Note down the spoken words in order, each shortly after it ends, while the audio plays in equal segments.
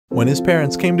When his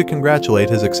parents came to congratulate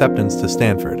his acceptance to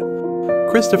Stanford,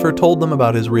 Christopher told them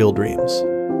about his real dreams.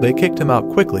 They kicked him out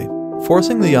quickly,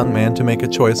 forcing the young man to make a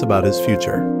choice about his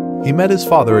future. He met his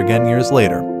father again years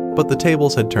later, but the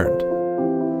tables had turned.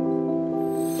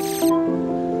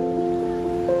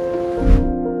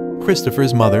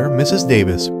 Christopher's mother, Mrs.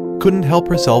 Davis, couldn't help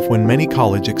herself when many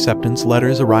college acceptance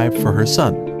letters arrived for her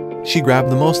son. She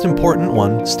grabbed the most important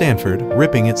one, Stanford,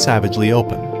 ripping it savagely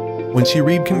open. When she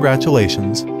read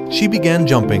congratulations, she began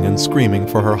jumping and screaming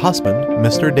for her husband,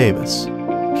 Mr. Davis.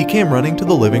 He came running to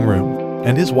the living room,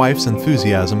 and his wife's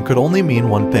enthusiasm could only mean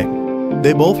one thing.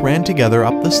 They both ran together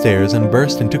up the stairs and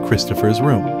burst into Christopher's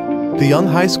room. The young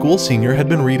high school senior had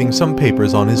been reading some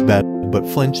papers on his bed, but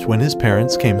flinched when his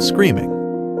parents came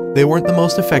screaming. They weren't the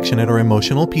most affectionate or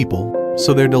emotional people,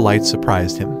 so their delight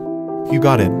surprised him. "You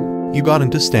got in. You got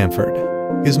into Stanford,"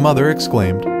 his mother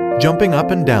exclaimed, jumping up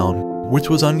and down, which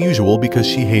was unusual because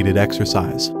she hated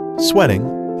exercise, sweating,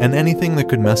 and anything that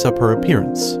could mess up her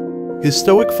appearance. His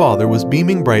stoic father was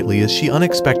beaming brightly as she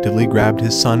unexpectedly grabbed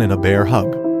his son in a bear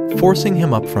hug, forcing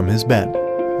him up from his bed.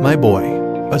 "My boy,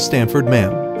 a Stanford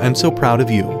man, I'm so proud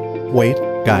of you." "Wait,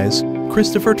 guys,"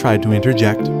 Christopher tried to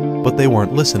interject, but they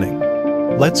weren't listening.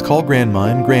 "Let's call Grandma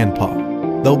and Grandpa.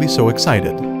 They'll be so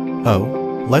excited. Oh,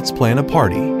 let's plan a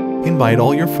party. Invite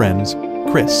all your friends,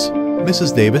 Chris,"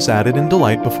 Mrs. Davis added in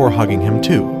delight before hugging him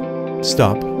too.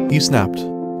 "Stop," he snapped.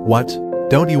 "What?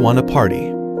 Don't you want a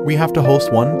party? We have to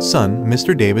host one, son,"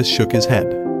 Mr. Davis shook his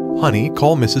head. "Honey,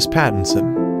 call Mrs.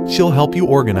 Pattinson. She'll help you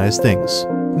organize things."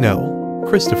 "No,"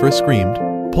 Christopher screamed,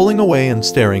 pulling away and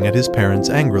staring at his parents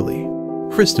angrily.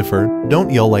 "Christopher,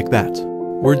 don't yell like that.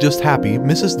 We're just happy,"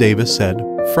 Mrs. Davis said,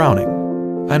 frowning.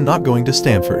 "I'm not going to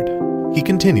Stanford," he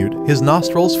continued, his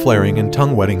nostrils flaring and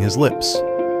tongue wetting his lips.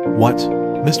 "What?"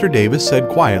 Mr. Davis said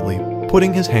quietly,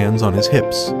 putting his hands on his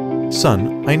hips.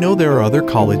 "Son, I know there are other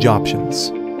college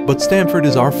options, but Stanford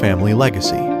is our family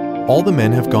legacy. All the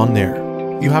men have gone there.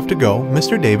 You have to go,"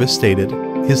 Mr. Davis stated,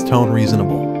 his tone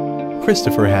reasonable.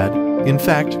 Christopher had, in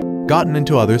fact, gotten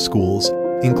into other schools,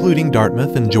 including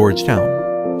Dartmouth and Georgetown.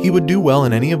 He would do well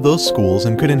in any of those schools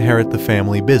and could inherit the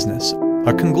family business,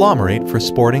 a conglomerate for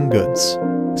sporting goods.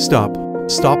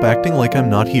 Stop acting like I'm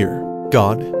not here.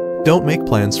 God, don't make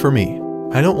plans for me.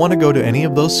 I don't want to go to any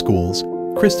of those schools."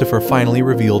 Christopher finally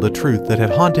revealed a truth that had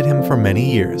haunted him for many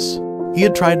years. He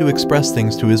had tried to express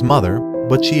things to his mother,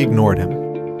 but she ignored him.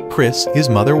 "Chris," his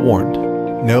mother warned.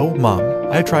 "No, Mom,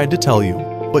 I tried to tell you,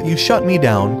 but you shut me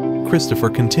down," Christopher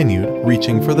continued,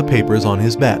 reaching for the papers on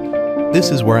his bed.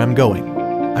 "This is where I'm going.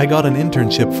 I got an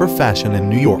internship for fashion in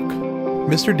New York."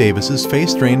 Mr. Davis's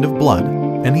face drained of blood,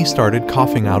 and he started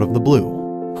coughing out of the blue.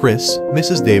 "Chris,"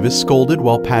 Mrs. Davis scolded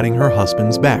while patting her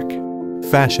husband's back.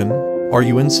 "Fashion? Are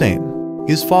you insane?"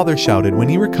 his father shouted when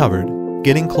he recovered,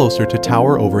 getting closer to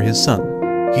tower over his son.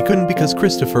 He couldn't because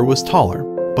Christopher was taller,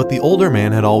 but the older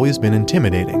man had always been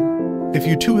intimidating. "If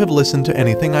you two have listened to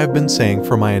anything I've been saying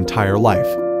for my entire life,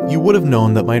 you would have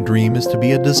known that my dream is to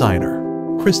be a designer,"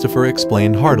 Christopher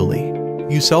explained heartily.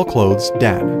 "You sell clothes,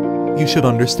 Dad. You should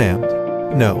understand."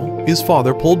 "No," his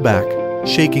father pulled back,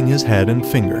 shaking his head and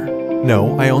finger.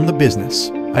 "No, I own the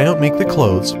business. I don't make the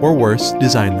clothes, or worse,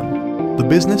 design them. The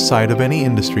business side of any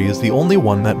industry is the only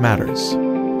one that matters."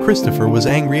 Christopher was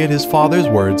angry at his father's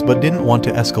words but didn't want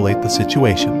to escalate the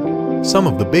situation. Some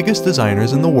of the biggest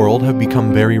designers in the world have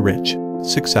become very rich,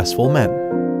 successful men.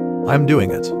 "I'm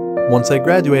doing it. Once I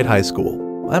graduate high school,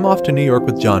 I'm off to New York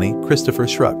with Johnny," Christopher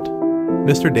shrugged.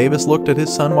 Mr. Davis looked at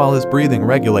his son while his breathing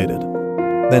regulated,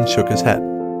 then shook his head.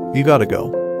 "You gotta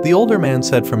go," the older man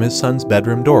said from his son's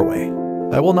bedroom doorway.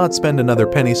 "I will not spend another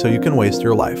penny so you can waste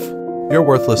your life. You're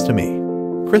worthless to me."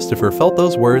 Christopher felt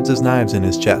those words as knives in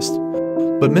his chest,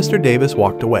 but Mr. Davis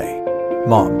walked away.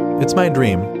 "Mom, it's my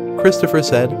dream," Christopher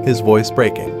said, his voice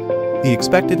breaking. He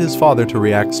expected his father to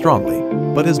react strongly,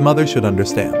 but his mother should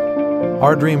understand.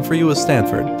 "Our dream for you is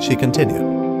Stanford," she continued.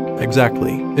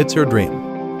 "Exactly, it's your dream.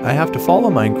 I have to follow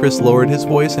mine." Chris lowered his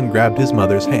voice and grabbed his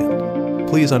mother's hand.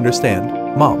 "Please understand,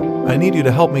 Mom, I need you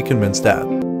to help me convince Dad."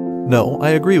 "No, I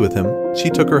agree with him," she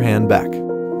took her hand back.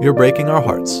 "You're breaking our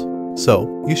hearts. So,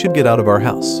 you should get out of our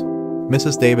house."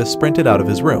 Mrs. Davis sprinted out of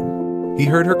his room. He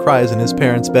heard her cries in his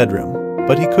parents' bedroom,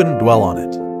 but he couldn't dwell on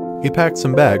it. He packed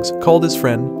some bags, called his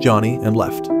friend, Johnny, and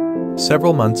left.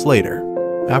 Several months later,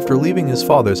 after leaving his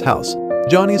father's house,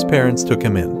 Johnny's parents took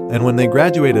him in, and when they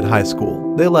graduated high school,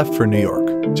 they left for New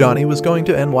York. Johnny was going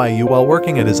to NYU while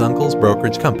working at his uncle's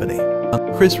brokerage company.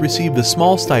 Chris received a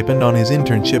small stipend on his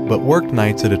internship but worked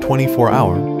nights at a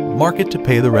 24-hour market to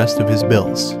pay the rest of his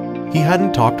bills. He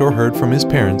hadn't talked or heard from his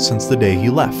parents since the day he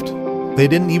left. They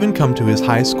didn't even come to his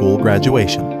high school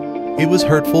graduation. It was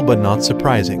hurtful but not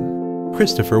surprising.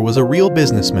 Christopher was a real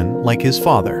businessman like his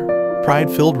father. Pride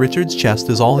filled Richard's chest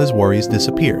as all his worries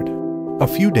disappeared. A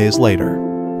few days later,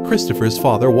 Christopher's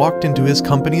father walked into his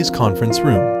company's conference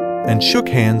room and shook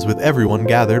hands with everyone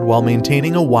gathered while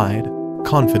maintaining a wide,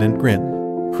 confident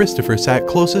grin. Christopher sat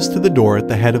closest to the door at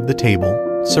the head of the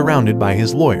table, surrounded by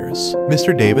his lawyers.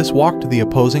 Mr. Davis walked to the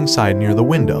opposing side near the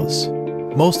windows.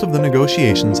 Most of the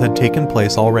negotiations had taken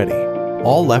place already.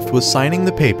 All left was signing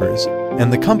the papers,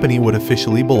 and the company would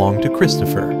officially belong to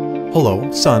Christopher.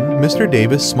 "Hello, son," Mr.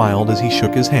 Davis smiled as he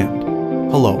shook his hand.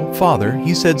 "Hello, father,"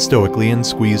 he said stoically and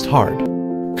squeezed hard.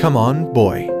 "Come on,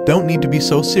 boy, don't need to be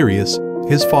so serious."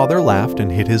 His father laughed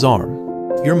and hit his arm.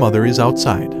 "Your mother is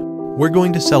outside. We're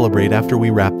going to celebrate after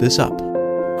we wrap this up."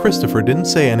 Christopher didn't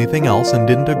say anything else and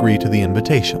didn't agree to the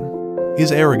invitation.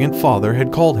 His arrogant father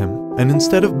had called him, and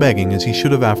instead of begging as he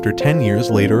should have after 10 years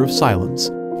later of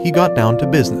silence, he got down to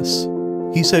business.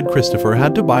 He said Christopher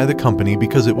had to buy the company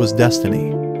because it was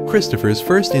destiny. Christopher's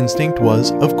first instinct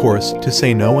was, of course, to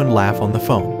say no and laugh on the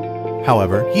phone.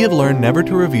 However, he had learned never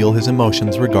to reveal his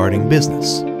emotions regarding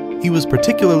business. He was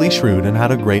particularly shrewd and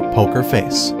had a great poker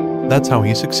face. That's how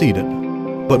he succeeded.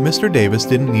 But Mr. Davis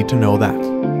didn't need to know that.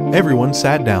 Everyone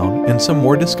sat down and some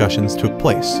more discussions took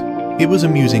place. It was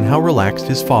amusing how relaxed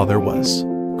his father was.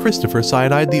 Christopher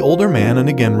side-eyed the older man and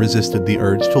again resisted the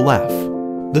urge to laugh.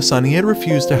 The son he had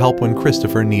refused to help when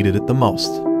Christopher needed it the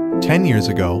most. 10 years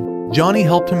ago, Johnny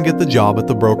helped him get the job at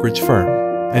the brokerage firm,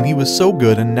 and he was so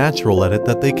good and natural at it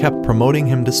that they kept promoting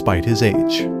him despite his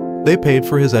age. They paid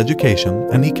for his education,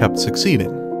 and he kept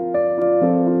succeeding.